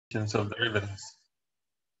of derivatives.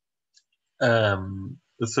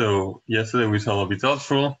 So yesterday we saw L'Hopital's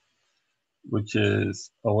rule, which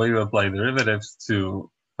is a way to apply derivatives to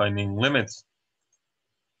finding limits.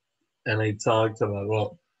 And I talked about,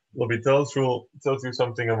 well, L'Hopital's rule tells you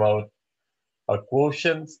something about a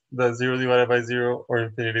quotient that's 0 divided by 0 or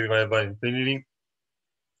infinity divided by infinity,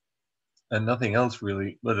 and nothing else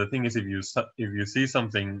really. But the thing is, if you see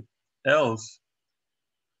something else,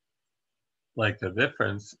 like a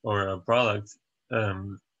difference or a product,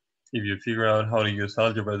 if you figure out how to use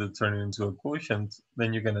algebra to turn it into a quotient,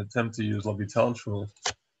 then you can attempt to use L'Hopital's rule.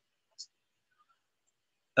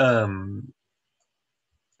 And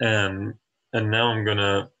now I'm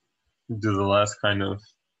gonna do the last kind of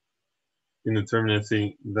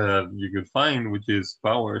indeterminacy that you could find, which is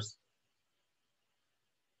powers.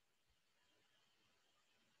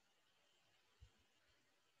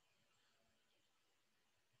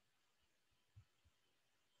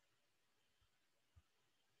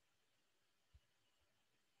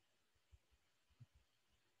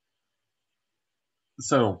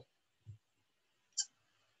 So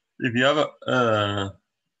if you have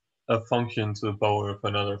a function to the power of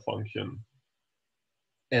another function,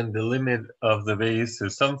 and the limit of the base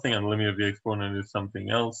is something, and the limit of the exponent is something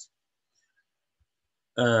else,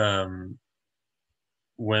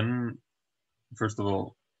 when, first of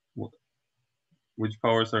all, which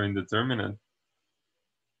powers are indeterminate?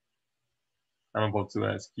 I'm about to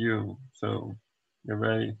ask you, so you're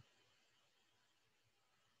ready.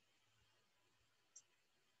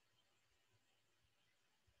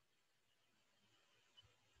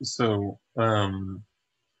 So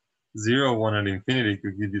 0, 1, and infinity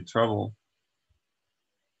could give you trouble.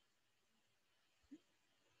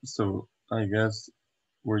 So I guess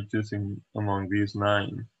we're choosing among these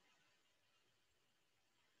 9.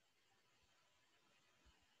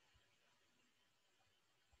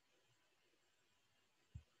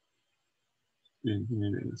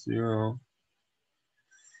 Infinity is 0.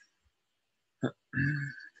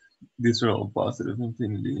 These are all positive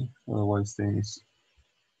infinity, otherwise things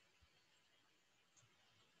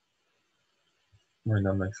might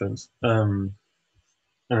not make sense. And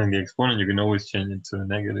then the exponent, you can always change it to a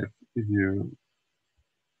negative if you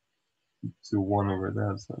do 1 over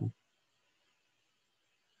that.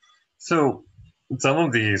 So some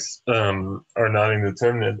of these are not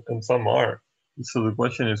indeterminate and some are. So the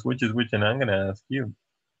question is which is which, and I'm gonna ask you.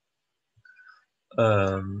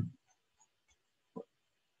 I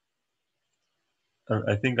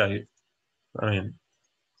think I mean,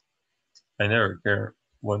 I never care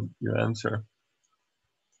what you answer.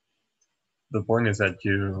 The point is that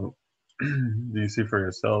you see for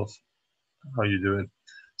yourself how you do it.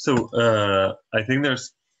 So I think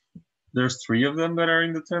there's 3 of them that are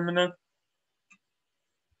indeterminate.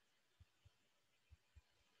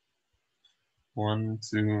 1,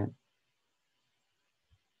 2.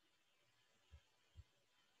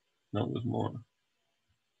 No, there's more.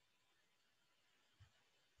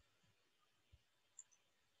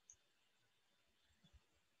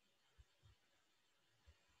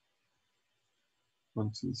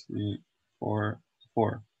 1, 2, 3, 4.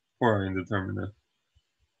 4 are indeterminate.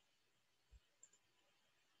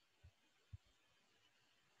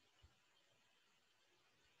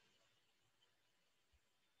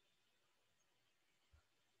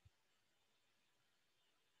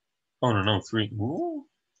 Oh no, 3. Ooh.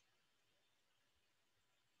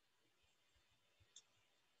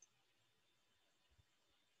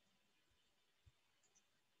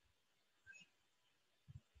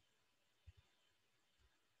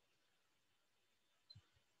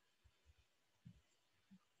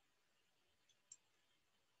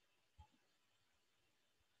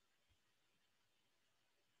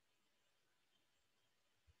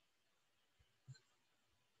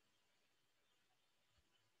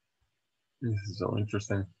 This is so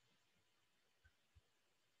interesting.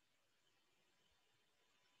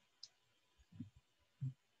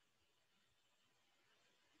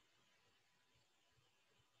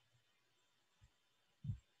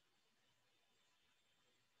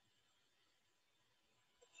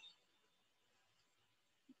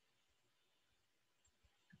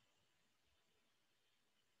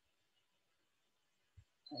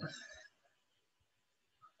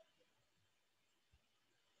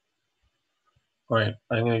 All right,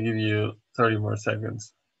 I'm gonna give you 30 more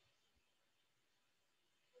seconds.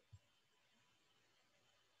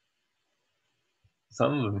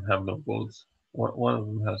 Some of them have no votes. One of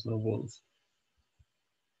them has no votes.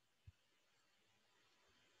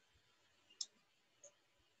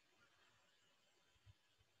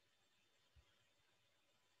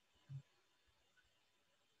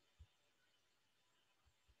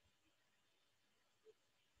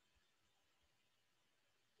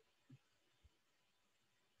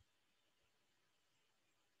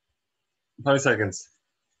 5 seconds.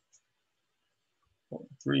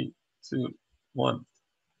 3, 2, 1.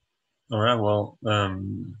 All right, well,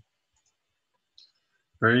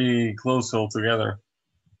 very close altogether.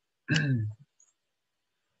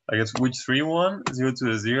 I guess which 3 won? 0 to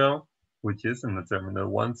the 0, which is indeterminate.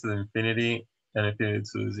 1 to the infinity and infinity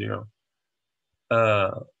to the 0.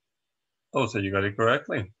 Oh, so you got it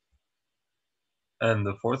correctly. And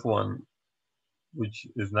the 4th one, which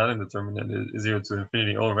is not indeterminate, is 0 to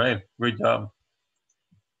infinity. All right, great job.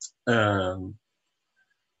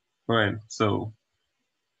 Right, so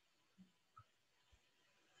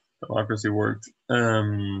democracy worked.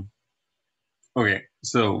 Okay,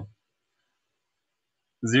 so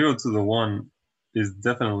 0 to the 1 is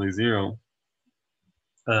definitely 0.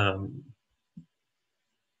 I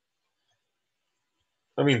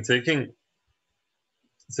mean, taking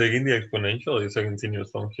the exponential is a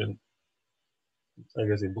continuous function, I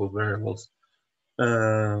guess, in both variables.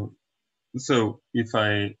 So if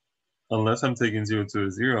unless I'm taking 0 to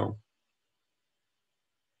a 0,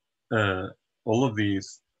 all of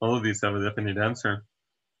these have a definite answer.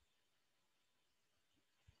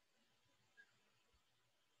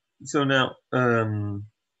 So now,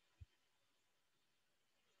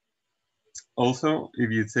 also,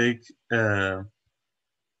 if you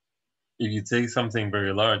take something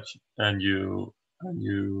very large and you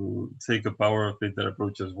take a power of it that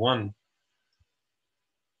approaches 1,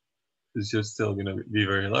 it's just still going to be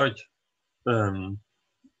very large.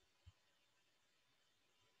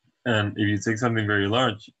 And if you take something very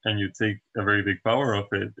large and you take a very big power of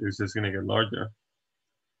it, it's just going to get larger.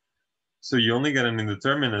 So you only get an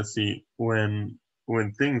indeterminacy when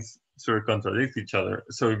things sort of contradict each other.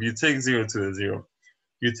 So if you take 0 to the 0,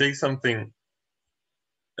 you take something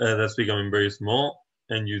that's becoming very small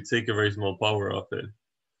and you take a very small power of it.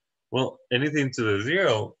 Well, anything to the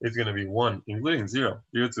 0 is going to be 1, including 0.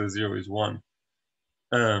 0 to the 0 is 1.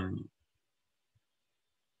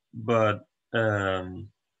 But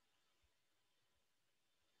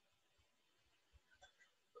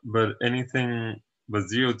anything but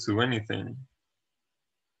 0 to anything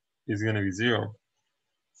is going to be 0.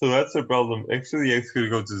 So that's the problem. X to the x could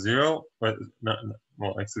go to 0, but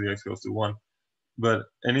well, x to the x goes to 1. But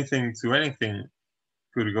anything to anything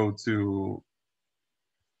could go to,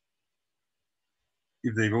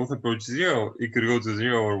 if they both approach 0, it could go to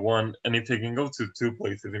 0 or 1. And if they can go to 2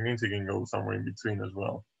 places, it means it can go somewhere in between as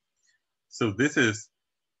well. So this is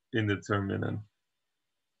indeterminate.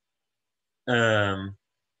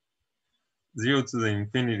 0 to the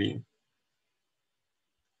infinity.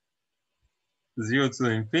 0 to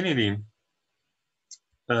the infinity.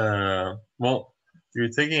 Well, you're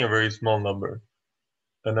taking a very small number,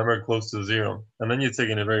 a number close to 0, and then you're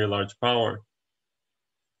taking a very large power.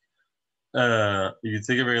 If you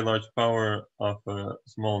take a very large power of a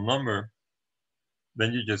small number,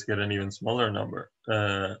 then you just get an even smaller number.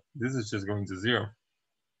 This is just going to 0.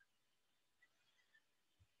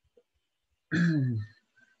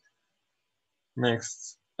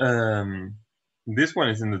 Next, this one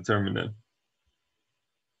is indeterminate.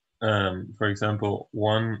 For example,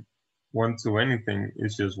 1 to anything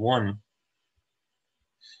is just 1.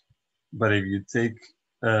 But if you take,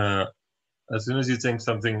 as soon as you take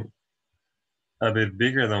something a bit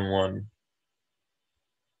bigger than 1,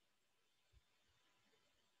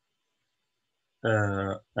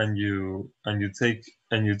 and you take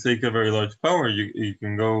a very large power, you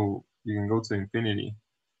can go to infinity.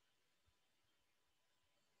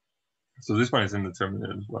 So this one is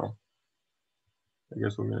indeterminate as well. I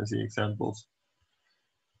guess we're going to see examples.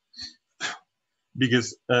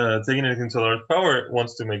 Because taking anything to a large power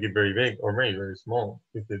wants to make it very big or very, very small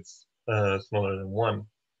if it's smaller than 1.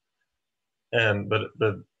 But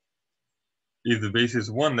if the base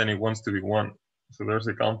is 1, then it wants to be 1. So there's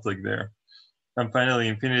a conflict there. And finally,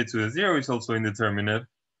 infinity to the 0 is also indeterminate,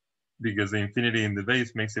 because the infinity in the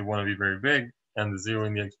base makes it want to be very big, and the 0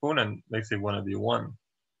 in the exponent makes it want to be 1.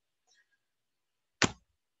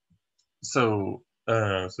 So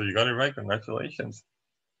you got it right. Congratulations.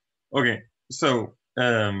 Okay, so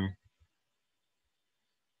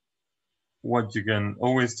what you can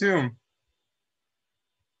always do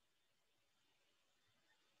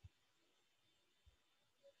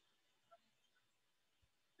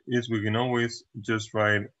is we can always just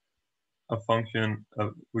write a function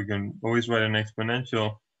of, we can always write an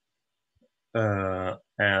exponential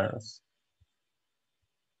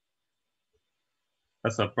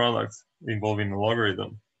as a product involving a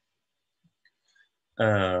logarithm.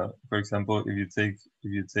 For example, if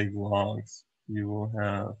you take logs, you will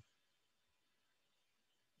have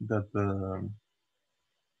that the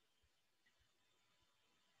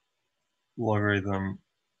logarithm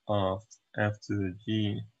of f to the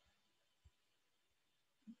g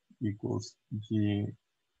equals g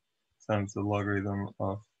times the logarithm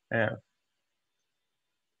of f.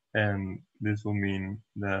 And this will mean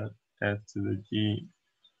that f to the g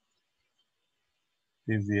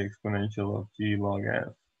is the exponential of g log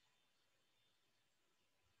f.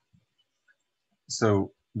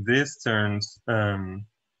 So this turns an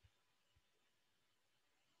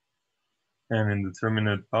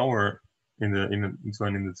indeterminate power into an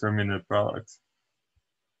indeterminate product.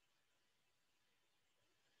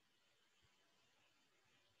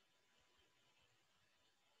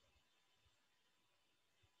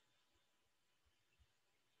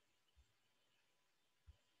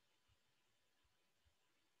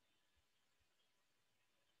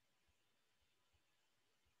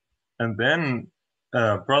 And then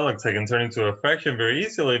products I can turn into a fraction very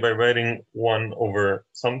easily by writing 1 over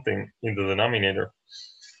something in the denominator.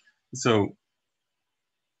 So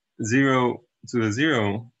 0 to a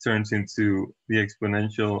 0 turns into the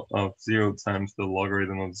exponential of 0 times the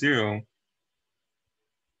logarithm of 0,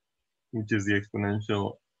 which is the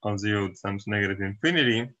exponential of 0 times negative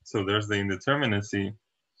infinity. So there's the indeterminacy.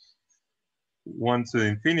 1 to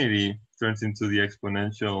infinity turns into the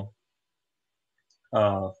exponential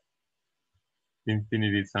of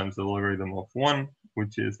infinity times the logarithm of 1,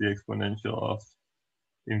 which is the exponential of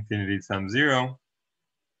infinity times 0.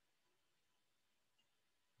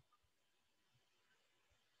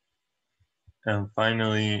 And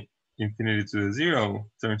finally, infinity to the 0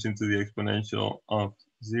 turns into the exponential of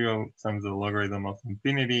 0 times the logarithm of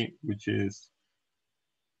infinity, which is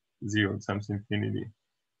 0 times infinity.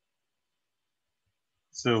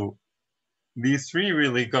 So these three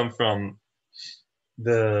really come from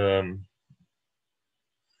the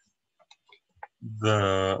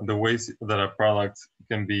ways that a product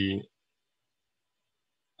can be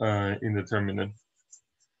indeterminate.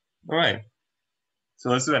 All right,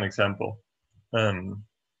 so let's do an example. Well,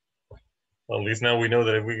 at least now we know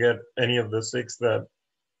that if we get any of the 6 that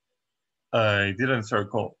I didn't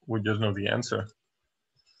circle, we just know the answer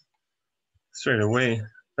straight away.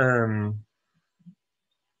 What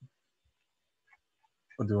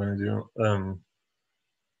do I want to do?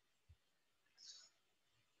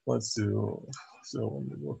 Let's do, so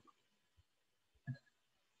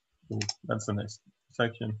that's the next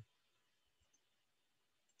section.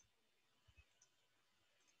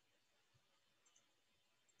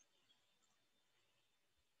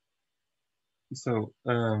 So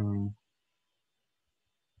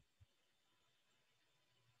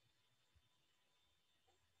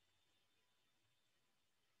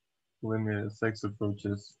limit as x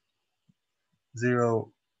approaches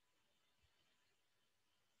 0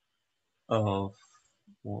 of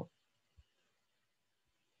 1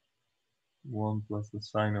 plus the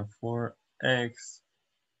sine of 4x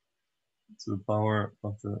to the power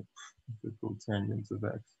of the cotangent of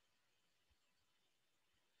x.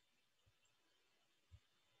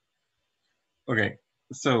 Okay,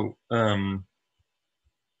 so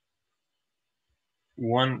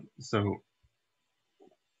so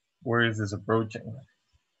where is this approaching?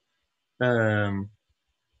 1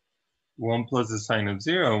 plus the sine of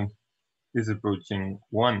 0 is approaching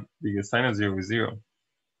 1 because sine of 0 is 0.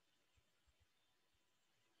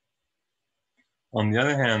 On the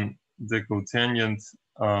other hand, the cotangent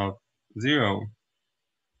of 0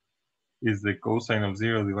 is the cosine of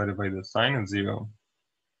 0 divided by the sine of 0.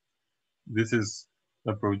 This is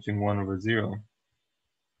approaching 1 over 0.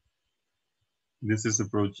 This is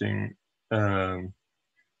approaching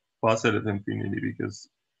positive infinity because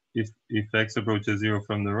if x approaches 0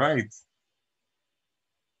 from the right,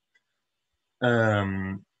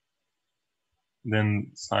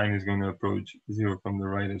 then sine is going to approach 0 from the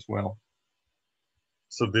right as well.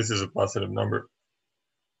 So this is a positive number.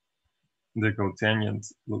 The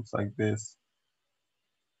cotangent looks like this.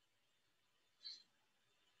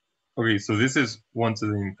 Okay, so this is 1 to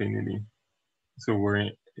the infinity. So we're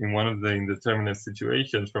in one of the indeterminate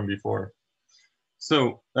situations from before.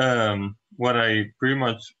 So what I pretty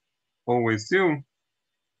much always do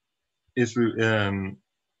is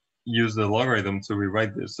use the logarithm to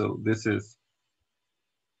rewrite this. So this is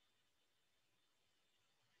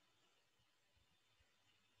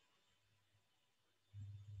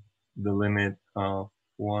the limit of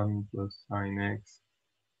 1 plus sine x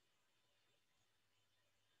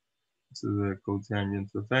to the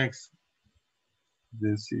cotangent of x.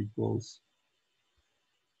 This equals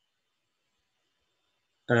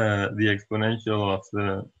the exponential of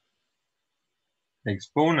the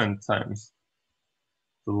exponent times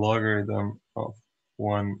the logarithm of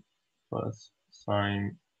 1 plus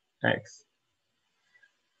sine x.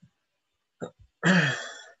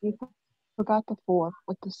 You forgot the 4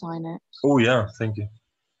 with the sin x. Oh yeah, thank you.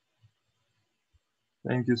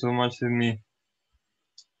 Thank you so much, Sydney.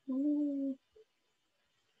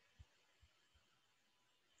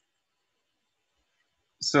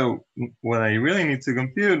 So what I really need to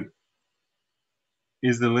compute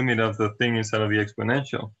is the limit of the thing inside of the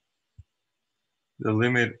exponential. The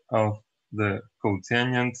limit of the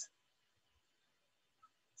cotangent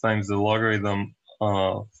times the logarithm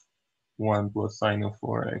of 1 plus sine of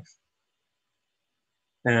 4x.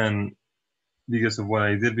 And because of what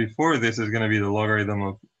I did before, this is going to be the logarithm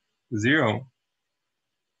of 0.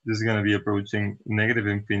 This is going to be approaching negative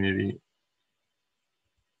infinity.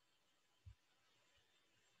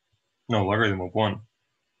 No, logarithm of 1.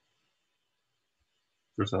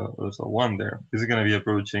 There's a 1 there. This is going to be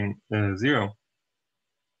approaching 0.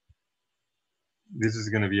 This is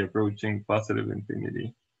going to be approaching positive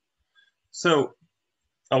infinity. So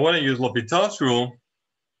I want to use L'Hopital's rule.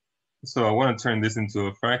 So I want to turn this into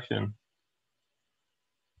a fraction.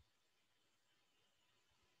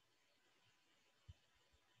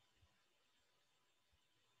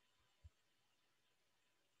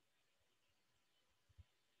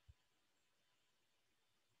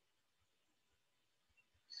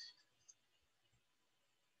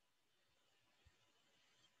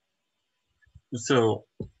 So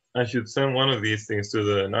I should send one of these things to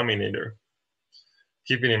the denominator,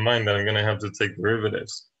 keeping in mind that I'm going to have to take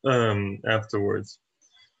derivatives afterwards.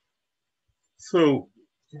 So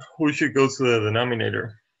we should go to the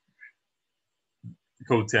denominator.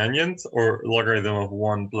 Cotangent or logarithm of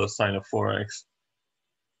 1 plus sine of 4x.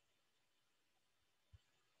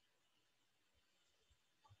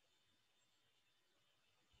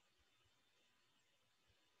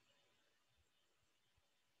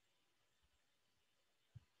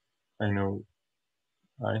 I know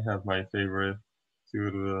I have my favorite to go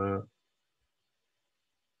to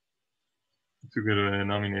the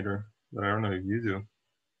denominator, but I don't know if you do.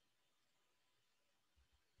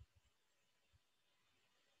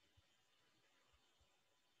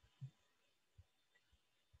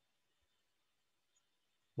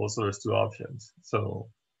 Also, there's 2 options, so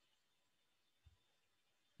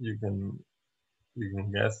you can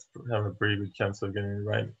guess, have a pretty good chance of getting it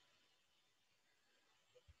right.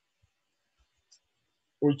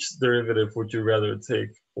 Which derivative would you rather take?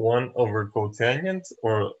 1 over cotangent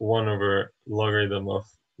or 1 over logarithm of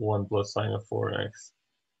 1 plus sine of 4x?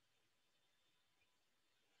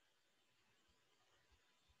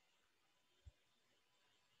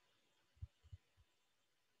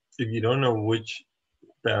 If you don't know which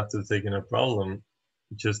path to take in a problem,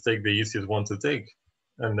 just take the easiest one to take.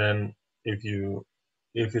 And then if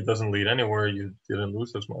it doesn't lead anywhere, you didn't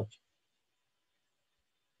lose as much.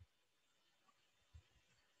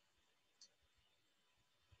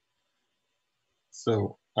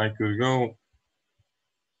 So I could go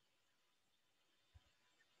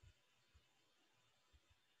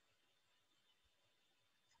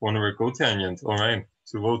 1 over cotangent. All right,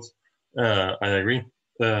 2 votes. I agree.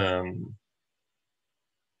 1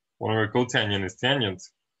 over cotangent is tangent.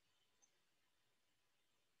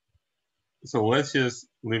 So let's just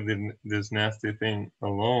leave this nasty thing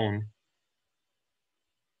alone.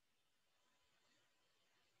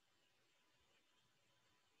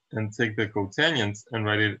 And take the cotangent and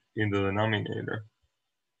write it in the denominator.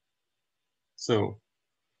 So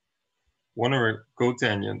 1 over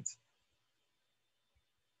cotangent.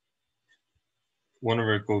 1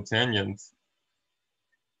 over cotangent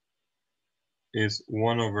is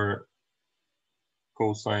 1 over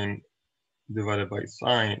cosine divided by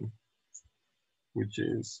sine, which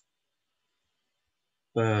is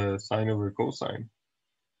sine over cosine,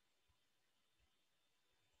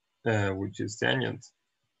 which is tangent.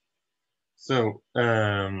 So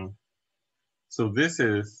so this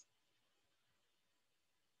is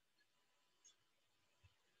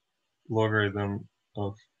logarithm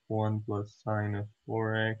of 1 plus sine of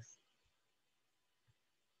 4x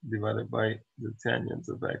divided by the tangent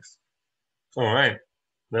of x. All right,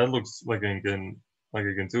 that looks like I can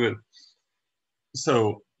do it.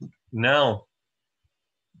 So now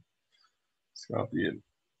let's copy it.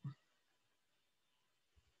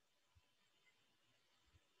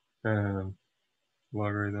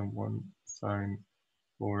 Logarithm 1 sine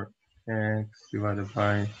 4x divided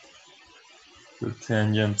by the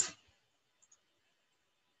tangent.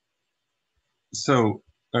 So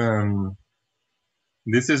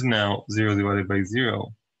this is now 0 divided by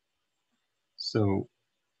 0. So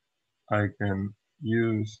I can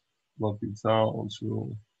use L'Hopital's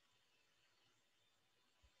rule.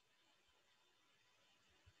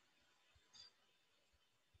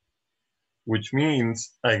 which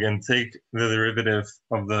means I can take the derivative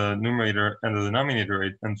of the numerator and the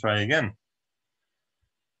denominator and try again.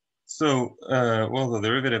 So, well, the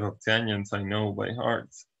derivative of tangents I know by heart.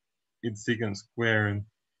 It's secant squared.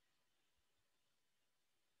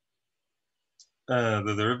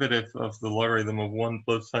 The derivative of the logarithm of 1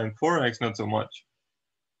 plus sine 4x, not so much.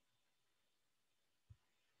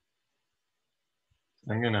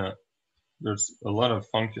 There's a lot of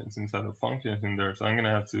functions inside of functions in there, so I'm gonna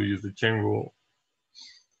have to use the chain rule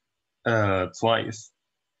twice.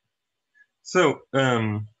 So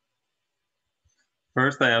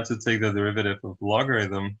first I have to take the derivative of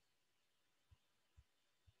logarithm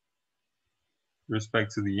with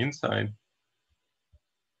respect to the inside.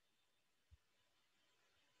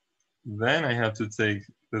 Then I have to take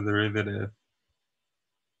the derivative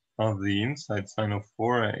of the inside sine of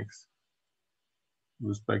 4x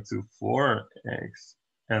with respect to 4x.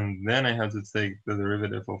 And then I have to take the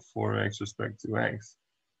derivative of 4x with respect to x.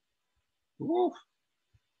 Woo.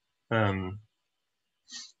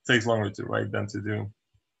 Takes longer to write than to do.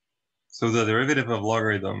 So the derivative of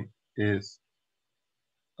logarithm is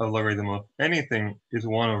a logarithm of anything is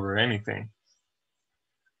 1 over anything.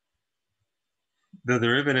 The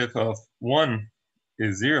derivative of 1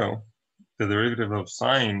 is 0. The derivative of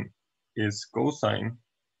sine is cosine,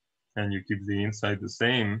 and you keep the inside the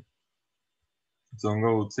same. So I'm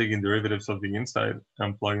going to taking derivatives of the inside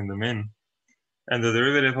and plugging them in. And the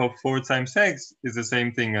derivative of 4 times x is the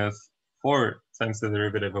same thing as 4 times the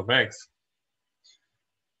derivative of x.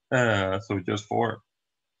 So just 4.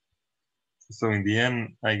 So in the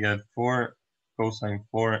end, I get 4 cosine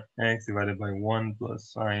 4x divided by 1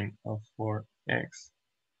 plus sine of 4x.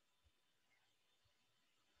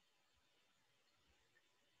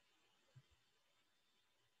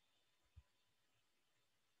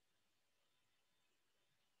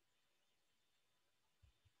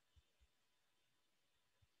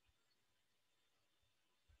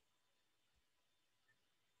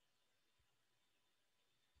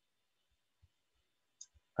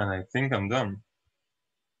 And I think I'm done.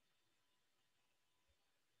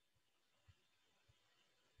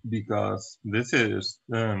 Because this is,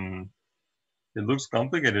 it looks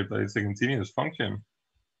complicated, but it's a continuous function.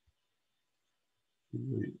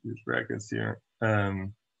 Use brackets here.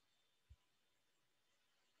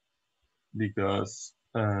 Because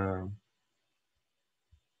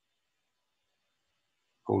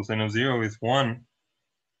cosine of 0 is 1,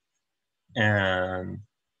 and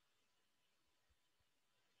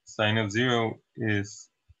sine of 0 is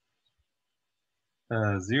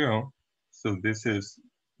 0. So this is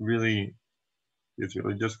really, it's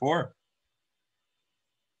really just 4.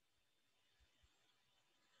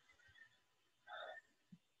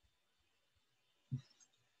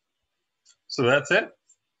 So that's it.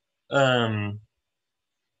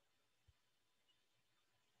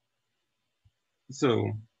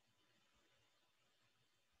 So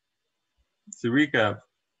to recap,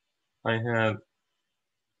 I had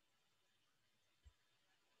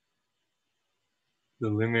the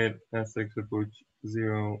limit as x approach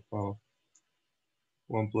 0 of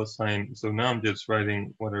 1 plus sine. So now I'm just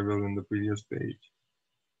writing what I wrote on the previous page.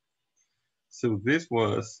 So this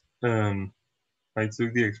was, I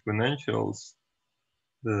took the exponentials,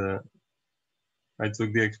 I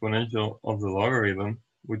took the exponential of the logarithm,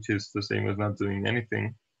 which is the same as not doing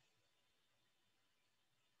anything.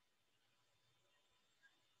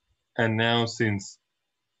 And now since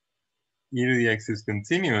e to the x is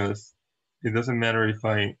continuous, it doesn't matter if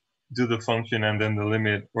I do the function and then the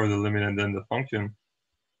limit, or the limit and then the function.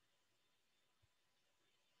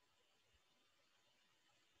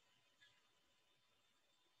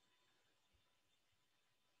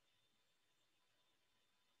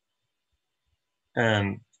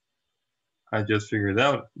 And I just figured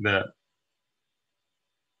out that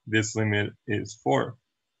this limit is 4.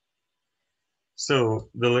 So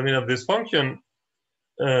the limit of this function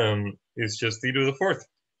is just e to the 4th.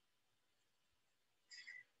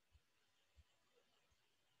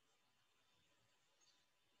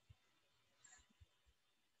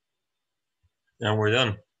 And we're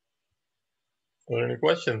done. Are there any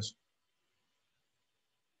questions?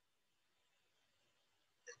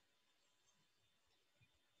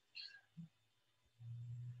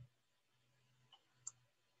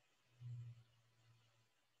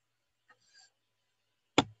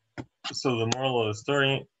 So the moral of the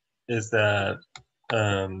story is that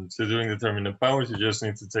to do indeterminate powers, you just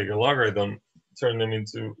need to take a logarithm, turn them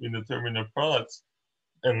into indeterminate products,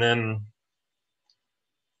 and then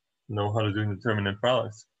know how to do indeterminate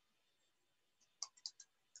products.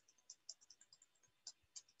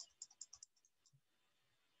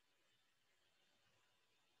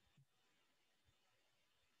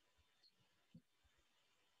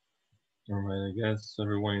 All right, I guess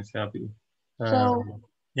everyone is happy. So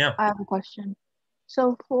Yeah. I have a question.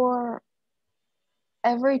 So for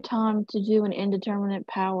every time to do an indeterminate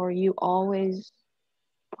power, you always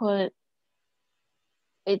put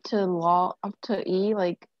it to log up to E,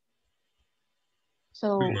 like Pretty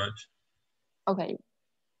so. much. Okay,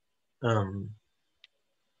 Um,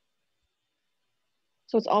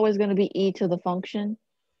 so it's always going to be E to the function,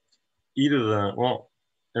 either the, well,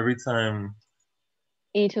 every time,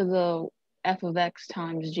 E to the f of x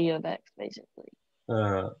times g of x, basically,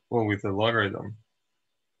 well, with the logarithm,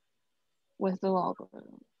 with the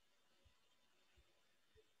logarithm.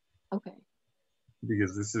 Okay.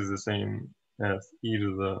 because this is the same as e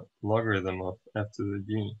to the logarithm of f to the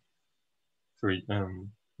g. Sorry,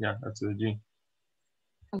 yeah, f to the g.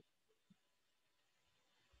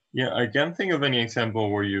 Yeah, I can't think of any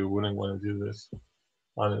example where you wouldn't want to do this,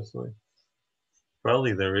 honestly.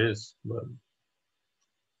 Probably there is, but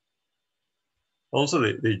also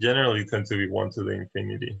they generally tend to be 1 to the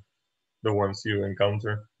infinity, the ones you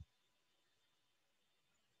encounter.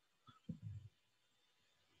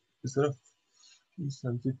 Is that a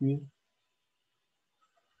centipede?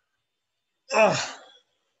 Ah!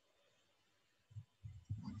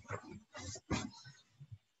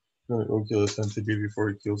 No, it'll kill a centipede before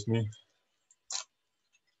it kills me.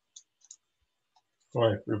 All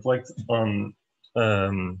right, reflect on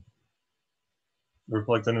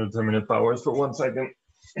indeterminate powers for 1 second.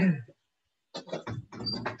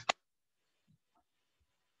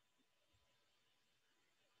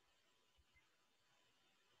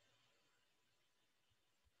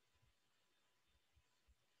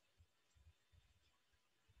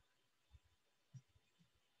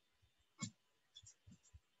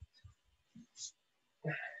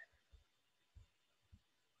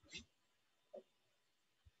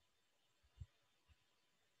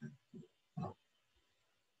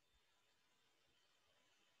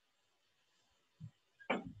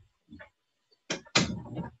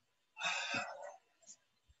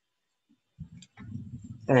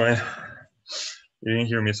 All right, you didn't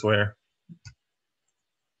hear me swear.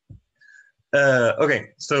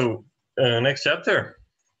 Okay, so next chapter.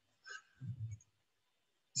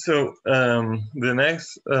 So the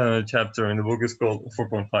next chapter in the book is called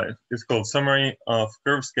 4.5. It's called Summary of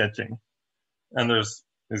Curve Sketching. And there's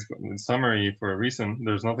it's summary for a reason.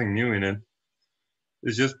 There's nothing new in it.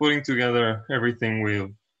 It's just putting together everything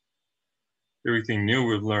new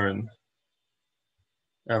we've learned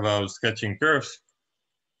about sketching curves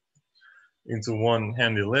into one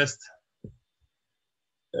handy list.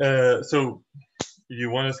 So if you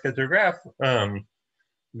want to sketch a graph,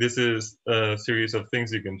 this is a series of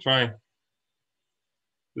things you can try.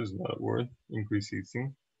 This is not a word,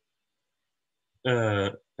 increasing.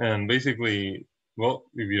 And basically, well,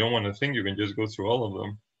 if you don't want to think, you can just go through all of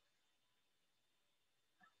them.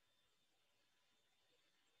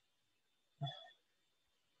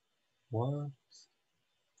 What?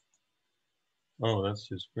 Oh, that's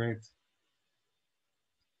just great.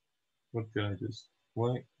 What did I just,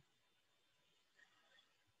 what?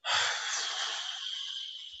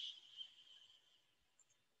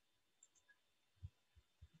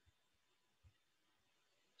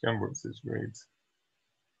 Jamworks is great.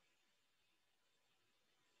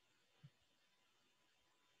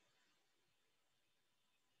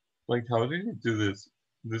 Like, how did you do this?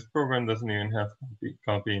 This program doesn't even have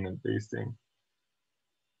copying and pasting.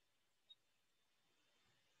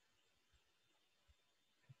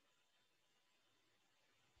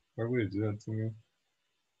 Why would it do that to me?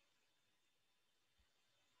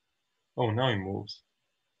 Oh, now it moves.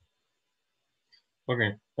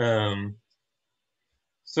 Okay.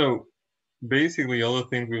 So basically all the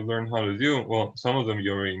things we learned how to do, well, some of them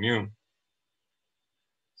you already knew.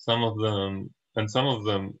 Some of them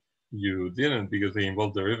you didn't because they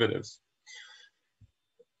involve derivatives.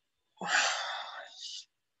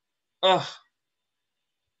 Oh,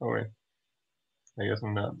 wait. I guess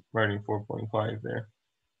I'm not writing 4.5 there.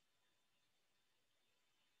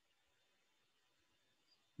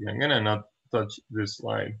 Yeah, I'm gonna not touch this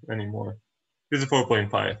slide anymore. This is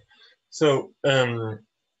 4.5. So, all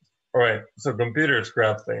right. So computers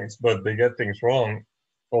grab things, but they get things wrong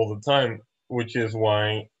all the time, which is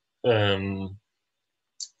why you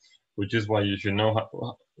should know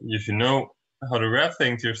how to graph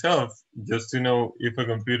things yourself, just to know if a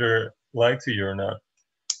computer lied to you or not.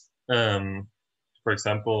 For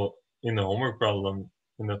example, in the homework problem,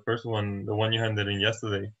 in the first one, the one you handed in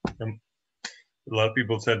yesterday, a lot of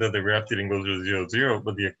people said that the graph didn't go through 0, 0,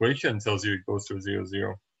 but the equation tells you it goes through 0,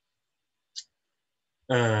 0.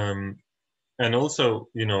 And also,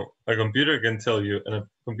 a computer can tell you, and a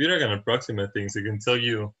computer can approximate things. It can tell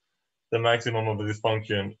you the maximum of this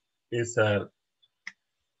function is at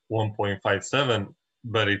 1.57,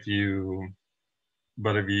 but if you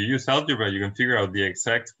use algebra, you can figure out the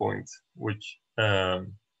exact point, which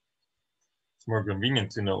it's more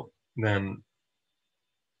convenient to know than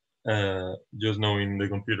just knowing the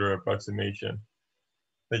computer approximation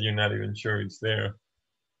that you're not even sure it's there.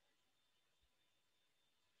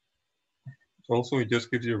 Also, it just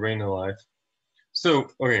keeps your brain alive. So,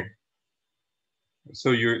 okay.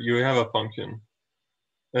 So you have a function.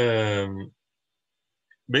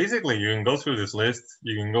 Basically, you can go through this list.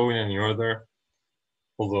 You can go in any order.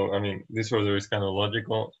 Although, I mean, this order is kind of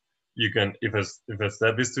logical. You can, if a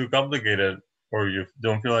step is too complicated or you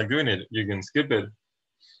don't feel like doing it, you can skip it.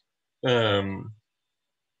 And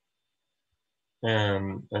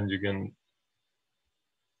you can,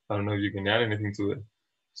 I don't know if you can add anything to it.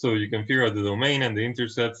 So you can figure out the domain and the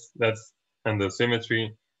intercepts, and the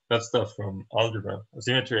symmetry. That's stuff from algebra. A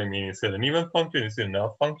symmetry, I mean, is it an even function? Is it an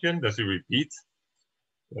odd function? Does it repeat,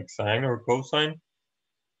 like sine or cosine?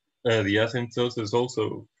 The asymptotes is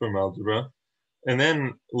also from algebra. And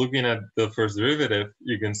then looking at the first derivative,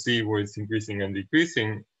 you can see where it's increasing and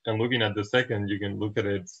decreasing. And looking at the second, you can look at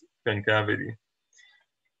its concavity.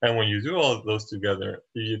 And when you do all of those together,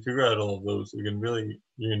 if you figure out all of those, you can really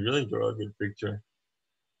draw a good picture.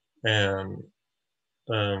 And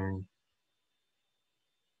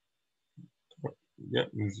yeah,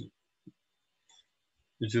 there's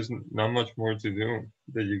just not much more to do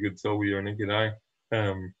that you could tell with your naked eye.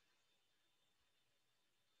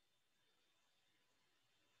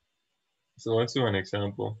 So let's do an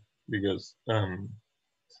example, because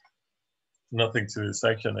nothing to this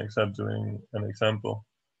section except doing an example.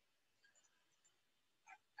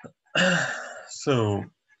 So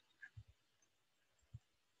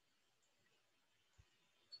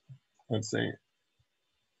let's say,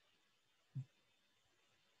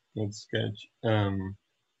 let's sketch the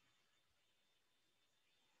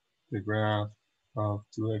graph of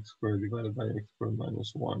 2x squared divided by x squared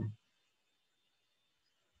minus 1.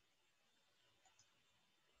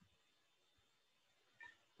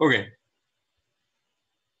 Okay.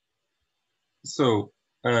 So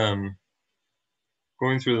going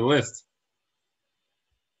through the list,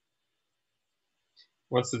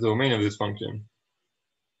 what's the domain of this function?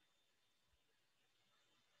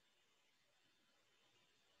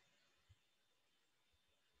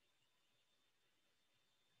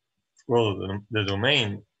 Well, the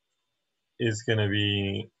domain is going to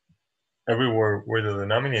be everywhere where the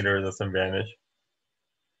denominator doesn't vanish.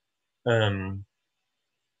 And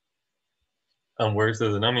where's the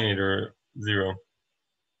denominator 0?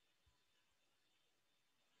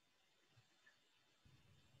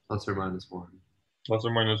 Plus or minus 1. Plus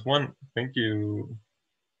or minus 1. Thank you.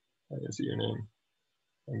 I can see your name.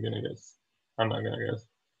 I'm going to guess. I'm not going to guess.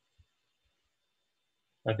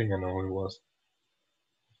 I think I know who it was.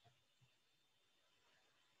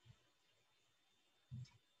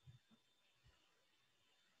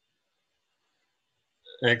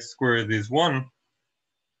 X squared is 1.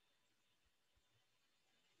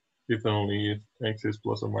 If and only if x is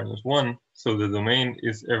plus or minus 1. So the domain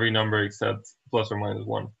is every number except plus or minus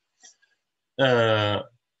 1. All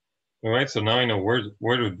right, so now I know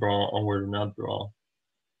where to draw and where to not draw.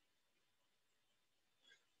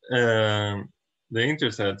 The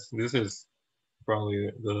intercepts, this is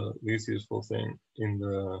probably the least useful thing in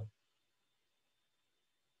the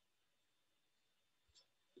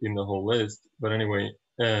whole list. But anyway,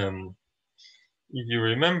 if you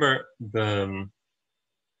remember the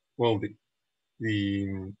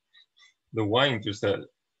y-intercept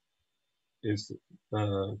is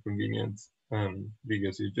convenient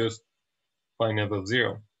because you just find f of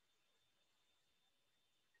 0.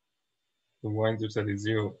 The y-intercept is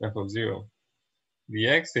 0, f of 0. The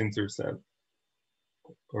x-intercept,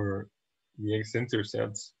 or the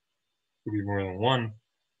x-intercepts, could be more than 1,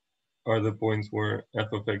 are the points where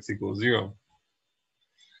f of x equals 0.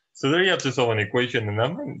 So there you have to solve an equation, and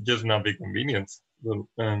that might just not be convenient.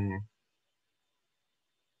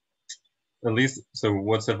 At least, so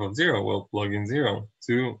what's f of 0? Well, plug in 0.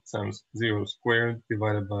 2 times 0 squared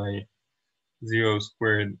divided by 0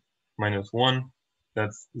 squared minus 1,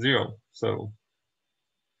 that's 0. So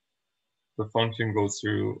the function goes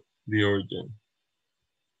through the origin.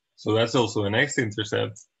 So that's also an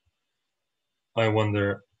x-intercept. I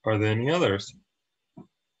wonder, are there any others?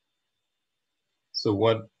 So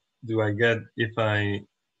what do I get if I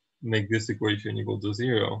make this equation equal to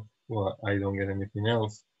 0? Well, I don't get anything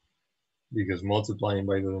else, because multiplying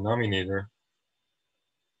by the denominator,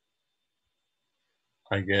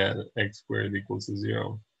 I get x squared equals to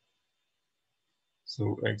 0.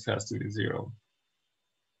 So x has to be 0.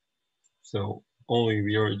 So only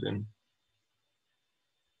the origin.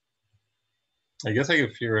 I guess I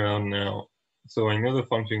can figure out now. So I know the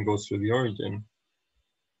function goes through the origin.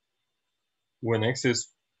 When x is,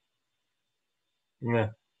 nah,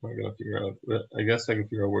 I'm not gonna figure out. But I guess I can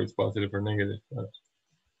figure out where it's positive or negative, but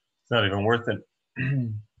it's not even worth it.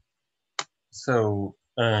 So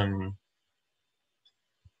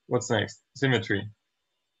what's next? Symmetry.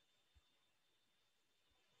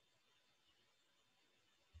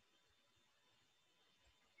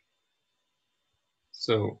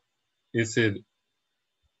 So is it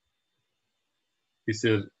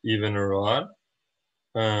even or odd?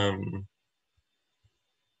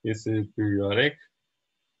 Is it periodic?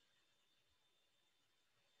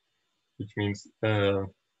 Which means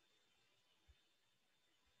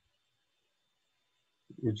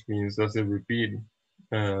does it repeat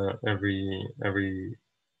every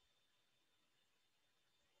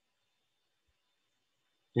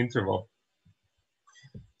interval?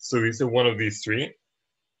 So is it one of these three?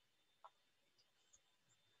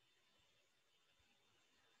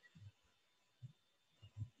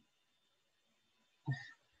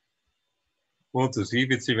 Well, to see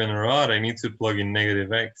if it's even or odd, I need to plug in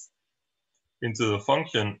negative x into the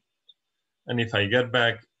function. And if I get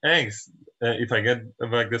back x, if I get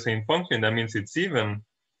back the same function, that means it's even.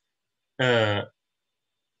 And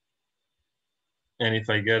if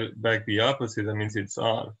I get back the opposite, that means it's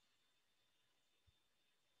odd.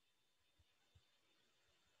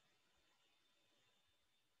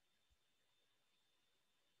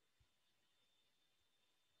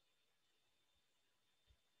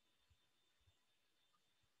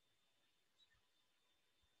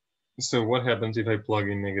 So what happens if I plug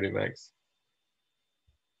in negative x?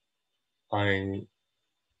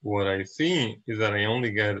 What I see is that I only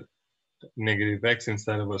get negative x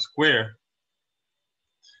inside of a square.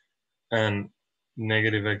 And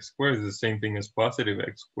negative x squared is the same thing as positive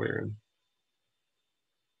x squared.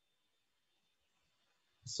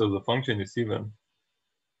 So the function is even.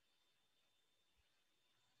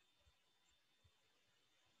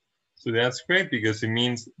 So that's great because it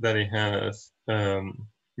means that it has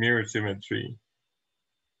mirror symmetry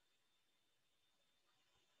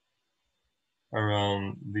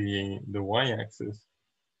around the y-axis.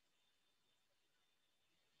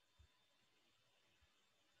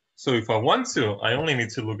 So if I want to, I only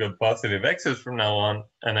need to look at positive x's from now on,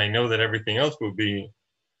 and I know that everything else will be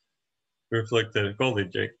reflected. Hold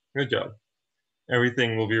it, Jake. Good job.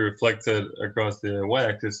 Everything will be reflected across the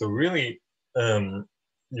y-axis. So really,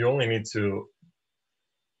 you only need to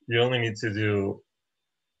do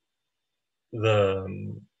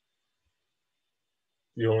the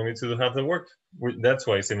you only need to have the work. That's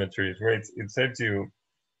why symmetry is great. It saves you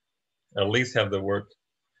at least have the work.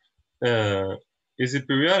 Is it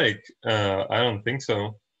periodic? I don't think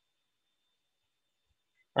so.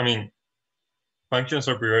 I mean, functions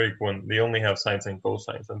are periodic when they only have sines and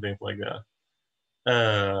cosines and things like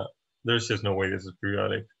that. There's just no way this is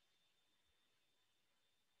periodic.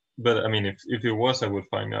 But I mean, if it was, I would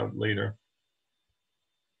find out later.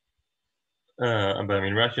 But I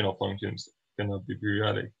mean, rational functions cannot be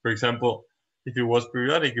periodic. For example, if it was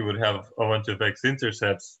periodic, it would have a bunch of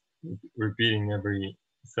x-intercepts repeating every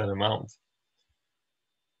set amount.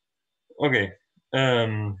 Okay,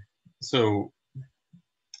 so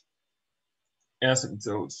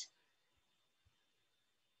asymptotes.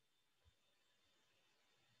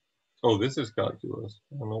 Oh, this is calculus.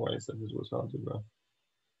 I don't know why I said this was algebra.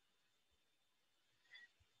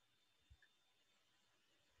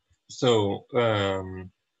 So,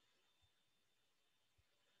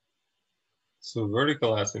 so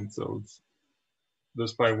vertical asymptotes,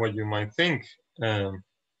 despite what you might think,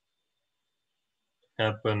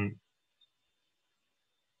 happen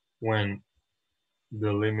when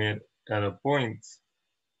the limit at a point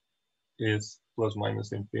is plus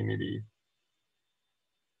minus infinity,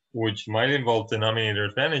 which might involve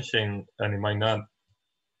denominators vanishing, and it might not.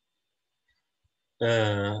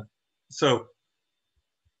 So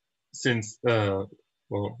since, well,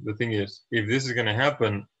 the thing is, if this is going to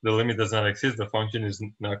happen, the limit does not exist, the function is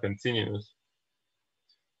not continuous.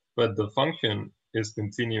 But the function is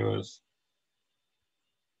continuous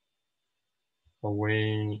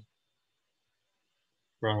away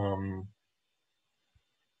from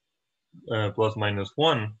plus minus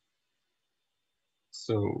 1.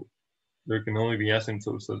 So there can only be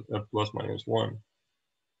asymptotes at plus minus 1.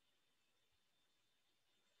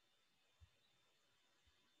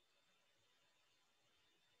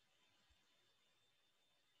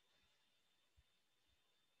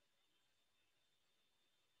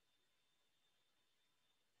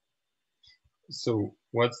 So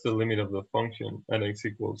what's the limit of the function at x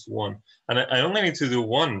equals 1? And I only need to do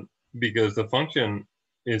 1 because the function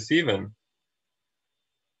is even.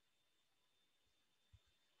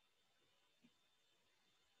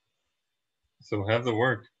 So have the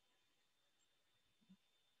work.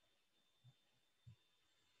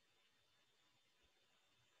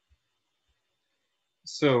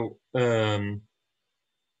 So the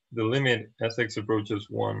limit as x approaches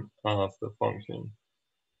 1 of the function.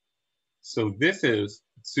 So this is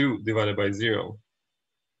 2 divided by 0.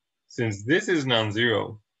 Since this is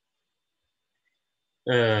non-zero,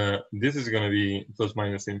 this is going to be plus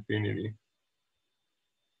minus infinity.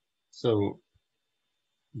 So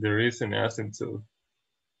there is an asymptote,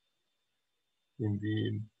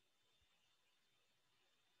 indeed.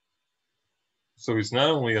 So it's not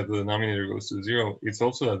only that the denominator goes to 0, it's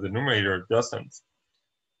also that the numerator doesn't.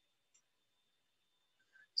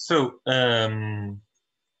 So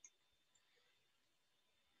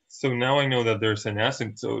so now I know that there's an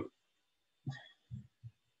asymptote.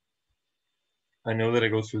 I know that it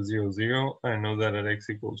goes to 0, 0. I know that at x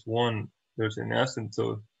equals 1, there's an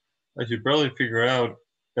asymptote. I should probably figure out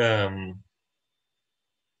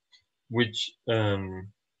which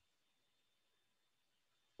on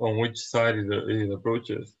which side it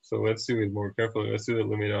approaches. So let's do it more carefully. Let's do the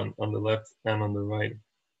limit on the left and on the right.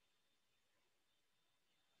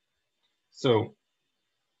 So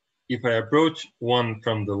if I approach 1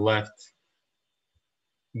 from the left,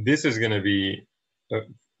 this is going to be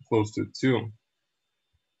close to 2.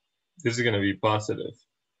 This is going to be positive.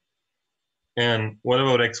 And what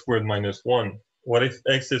about x squared minus 1? What if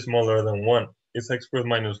x is smaller than 1? Is x squared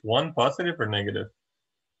minus 1 positive or negative?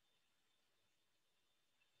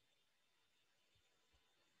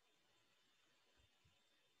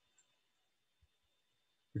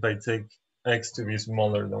 If I take x to be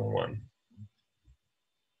smaller than 1.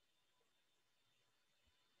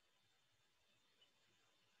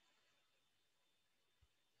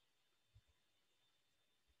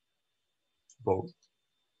 Both.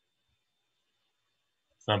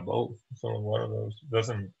 It's not both. It's only one of those.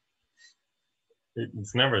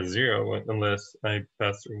 It's never 0 unless I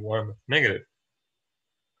pass through 1. Negative.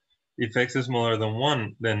 If x is smaller than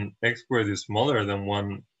 1, then x squared is smaller than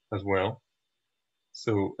 1 as well.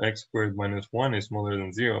 So x squared minus 1 is smaller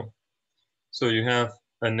than 0. So you have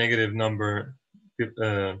a negative number,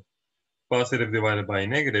 positive divided by a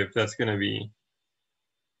negative, that's going to be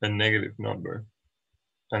a negative number.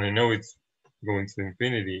 And I know it's going to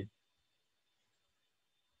infinity.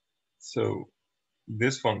 So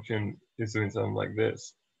this function is doing something like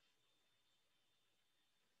this.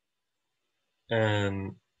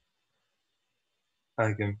 And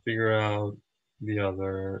I can figure out the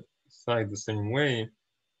other side the same way.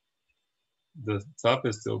 The top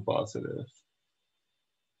is still positive.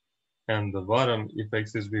 And the bottom, if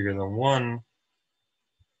x is bigger than 1,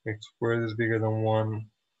 x squared is bigger than 1,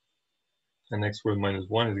 and x squared minus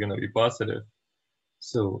 1 is going to be positive.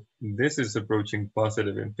 So this is approaching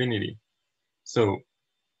positive infinity. So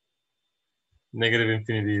negative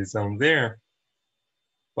infinity is down there.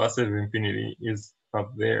 Positive infinity is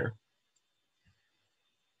up there.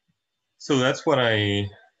 So that's what I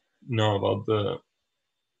know about the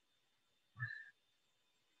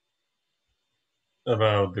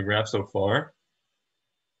graph so far.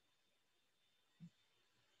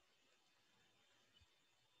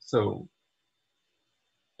 So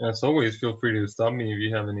as always, feel free to stop me if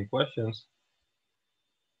you have any questions.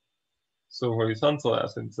 So horizontal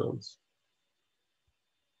asymptotes.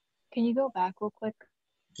 Can you go back real quick?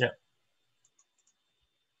 Yeah.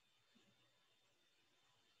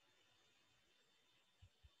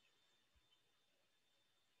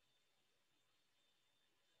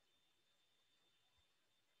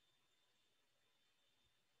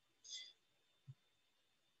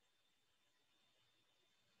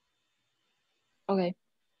 Okay.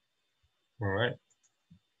 All right.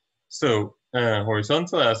 So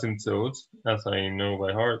horizontal asymptotes, as I know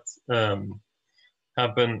by heart,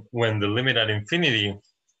 happen when the limit at infinity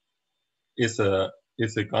is a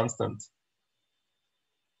constant.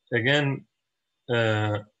 Again,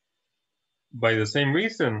 by the same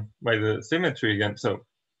reason, by the symmetry again. So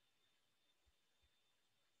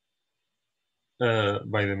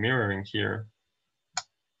by the mirroring here,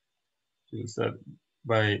 is that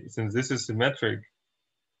since this is symmetric,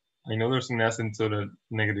 I know there's an asymptote at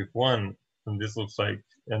 -1, and this looks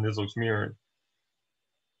mirrored.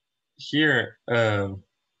 Here, I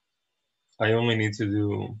only need to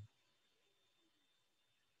do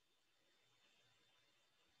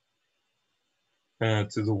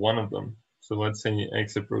one of them. So let's say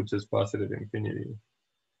x approaches positive infinity.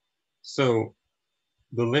 So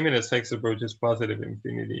the limit as x approaches positive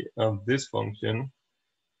infinity of this function,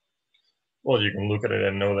 well, you can look at it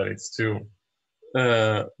and know that it's 2.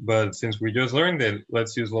 But since we just learned it,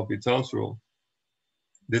 let's use L'Hopital's rule.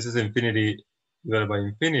 This is infinity divided by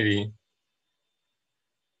infinity.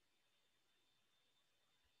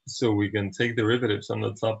 So we can take derivatives on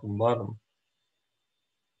the top and bottom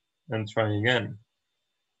and try again.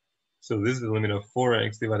 So this is the limit of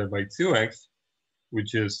 4x divided by 2x,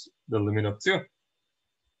 which is the limit of 2.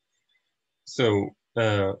 So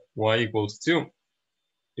y equals 2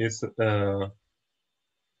 is a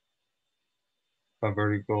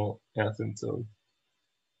vertical asymptote.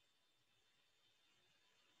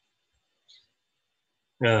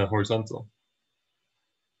 Horizontal.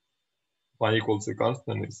 Y equals a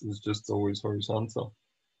constant is just always horizontal.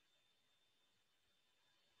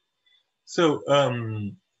 So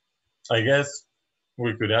I guess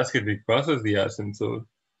we could ask if it crosses the asymptote.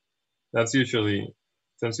 That's usually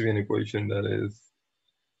tends to be an equation that is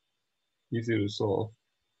easy to solve.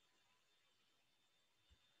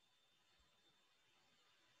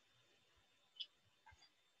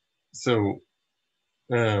 So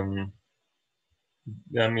that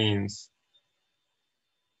means,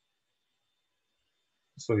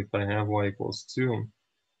 so if I have y equals 2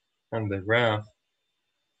 and the graph,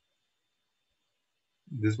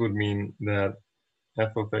 this would mean that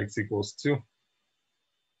f of x equals 2.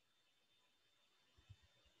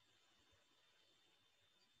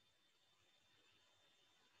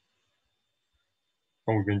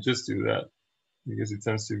 And we can just do that because it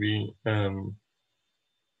tends to be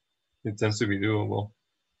doable.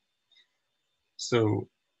 So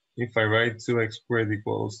if I write 2x squared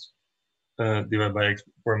equals divided by x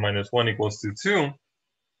squared minus 1 equals to 2,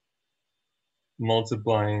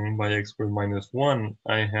 multiplying by x squared minus 1,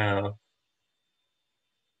 I have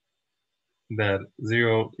that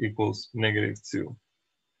 0 equals negative 2.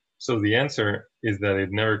 So the answer is that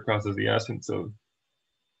it never crosses the asymptote.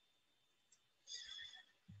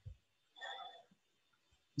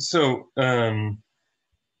 So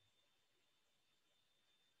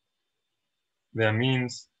that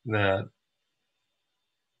means that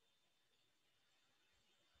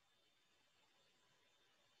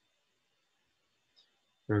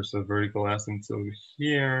there's a vertical asymptote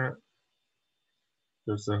here.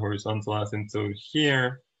 There's a horizontal asymptote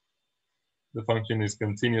here. The function is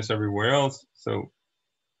continuous everywhere else, so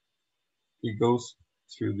it goes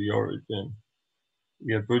through the origin.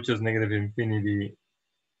 It approaches negative infinity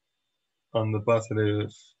on the positive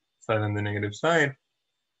side and the negative side,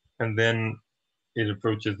 and then it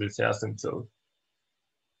approaches this asymptote.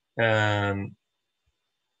 And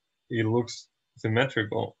it looks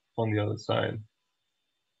symmetrical on the other side.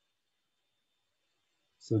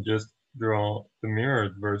 So just draw the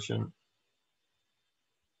mirrored version.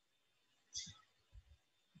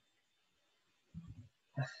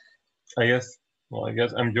 I guess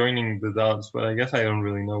I'm joining the dots, but I guess I don't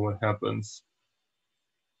really know what happens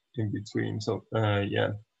in between. So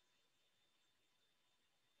yeah.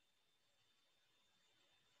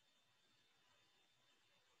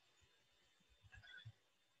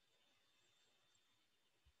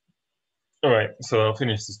 All right, so I'll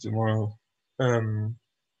finish this tomorrow.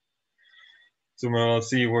 Tomorrow I'll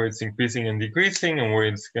see where it's increasing and decreasing and where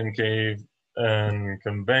it's concave and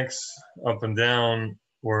convex, up and down,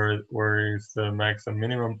 where is the max and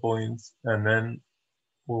minimum points, and then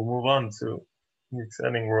we'll move on to the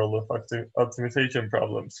exciting world of optimization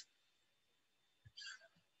problems.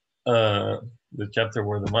 The chapter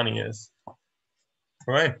where the money is. All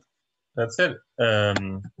right, that's it.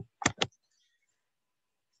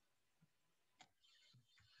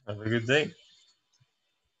 Have a good day.